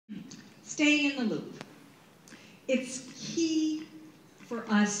Staying in the loop. It's key for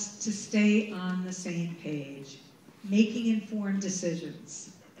us to stay on the same page, making informed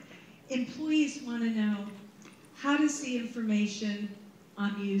decisions. Employees want to know, how does the information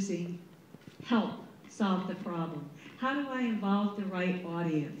I'm using help solve the problem? How do I involve the right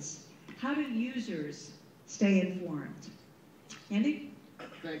audience? How do users stay informed? Andy?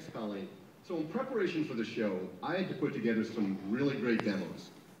 Thanks, Colleen. So in preparation for the show, I had to put together some really great demos.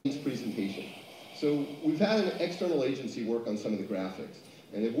 Presentation. So we've had an external agency work on some of the graphics,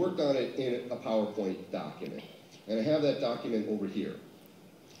 and they've worked on it in a PowerPoint document. And I have that document over here.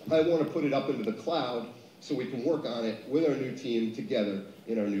 I want to put it up into the cloud so we can work on it with our new team together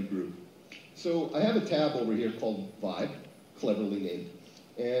in our new group. So I have a tab over here called Vibe, cleverly named.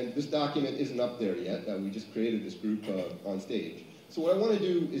 And this document isn't up there yet. We just created this group on stage. So what I want to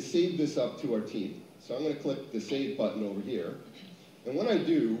do is save this up to our team. So I'm going to click the Save button over here. And when I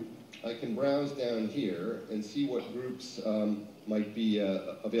do, I can browse down here and see what groups might be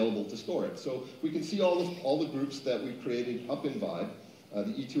available to store it. So we can see all the groups that we've created up in Vibe.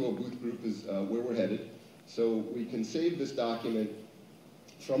 The E2O booth group is where we're headed. So we can save this document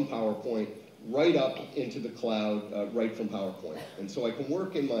from PowerPoint right up into the cloud, right from PowerPoint. And so I can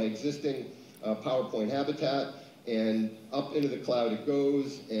work in my existing PowerPoint habitat, and up into the cloud it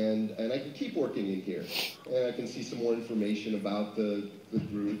goes, and I can keep working in here. And I can see some more information about the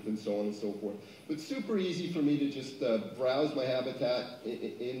group and so on and so forth. But super easy for me to just browse my habitat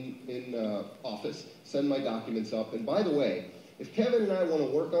in Office, send my documents up. And by the way, if Kevin and I want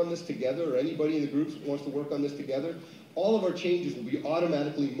to work on this together, or anybody in the groups wants to work on this together, all of our changes will be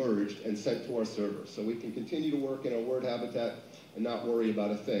automatically merged and sent to our server. So we can continue to work in our Word habitat and not worry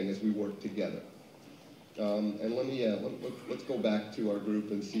about a thing as we work together. And let's go back to our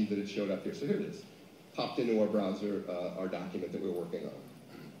group and see that it showed up here. So here it is. Popped into our browser, our document that we're working on.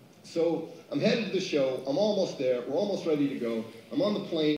 So I'm headed to the show. I'm almost there. We're almost ready to go. I'm on the plane.